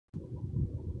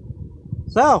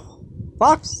So,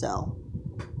 Foxtel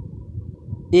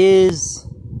is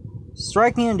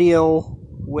striking a deal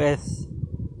with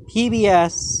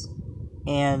PBS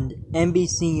and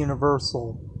NBC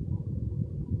Universal,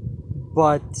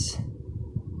 but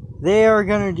they are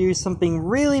going to do something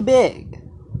really big.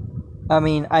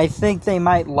 I think they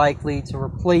might likely to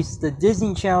replace the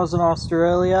Disney channels in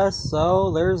Australia,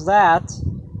 so there's that.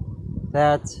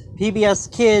 That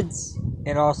PBS Kids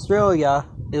in Australia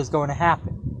is going to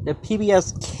happen. The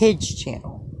PBS Kids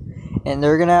channel. And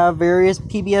they're going to have various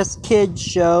PBS Kids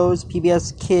shows,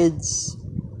 PBS Kids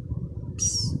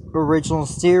original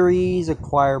series,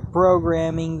 acquired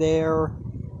programming there.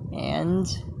 And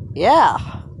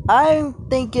yeah, I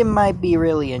think it might be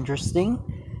really interesting.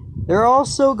 They're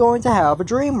also going to have a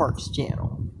Dreamworks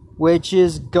channel, which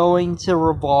is going to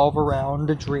revolve around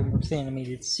the Dreamworks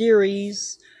animated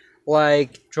series,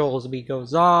 like Trolls Beat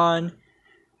Goes On,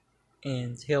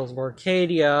 and Tales of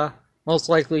Arcadia, most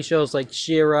likely shows like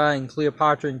She-Ra and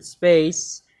Cleopatra in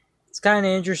Space. It's kind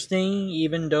of interesting,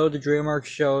 even though the DreamWorks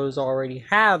shows already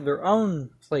have their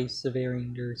own place of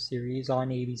airing their series on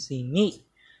ABC Me.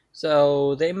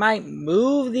 So they might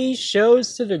move these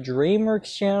shows to the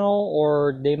DreamWorks channel,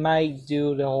 or they might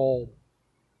do the whole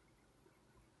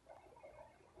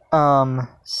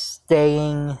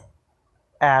staying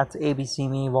at ABC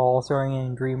Me while also airing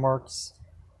in DreamWorks.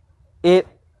 It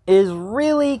is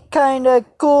really kind of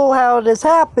cool how this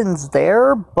happens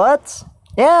there, but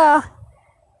yeah,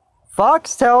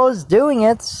 Foxtel is doing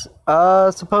it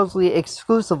supposedly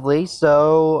exclusively,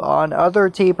 so on other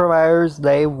TV providers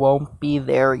they won't be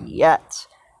there yet.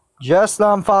 Just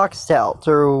on Foxtel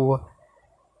to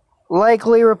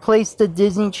likely replace the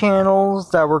Disney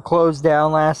channels that were closed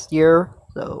down last year,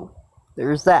 so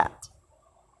there's that.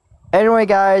 Anyway,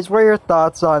 guys, what are your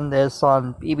thoughts on this,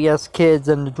 on PBS Kids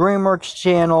and the DreamWorks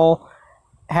channel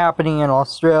happening in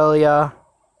Australia?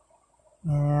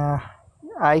 Yeah,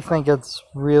 I think it's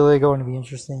really going to be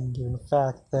interesting, given the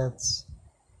fact that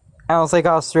I don't think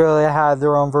Australia had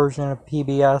their own version of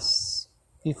PBS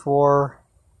before.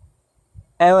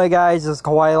 Anyway, guys, this is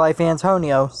Kawaii Life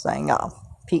Antonio signing off.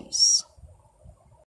 Peace.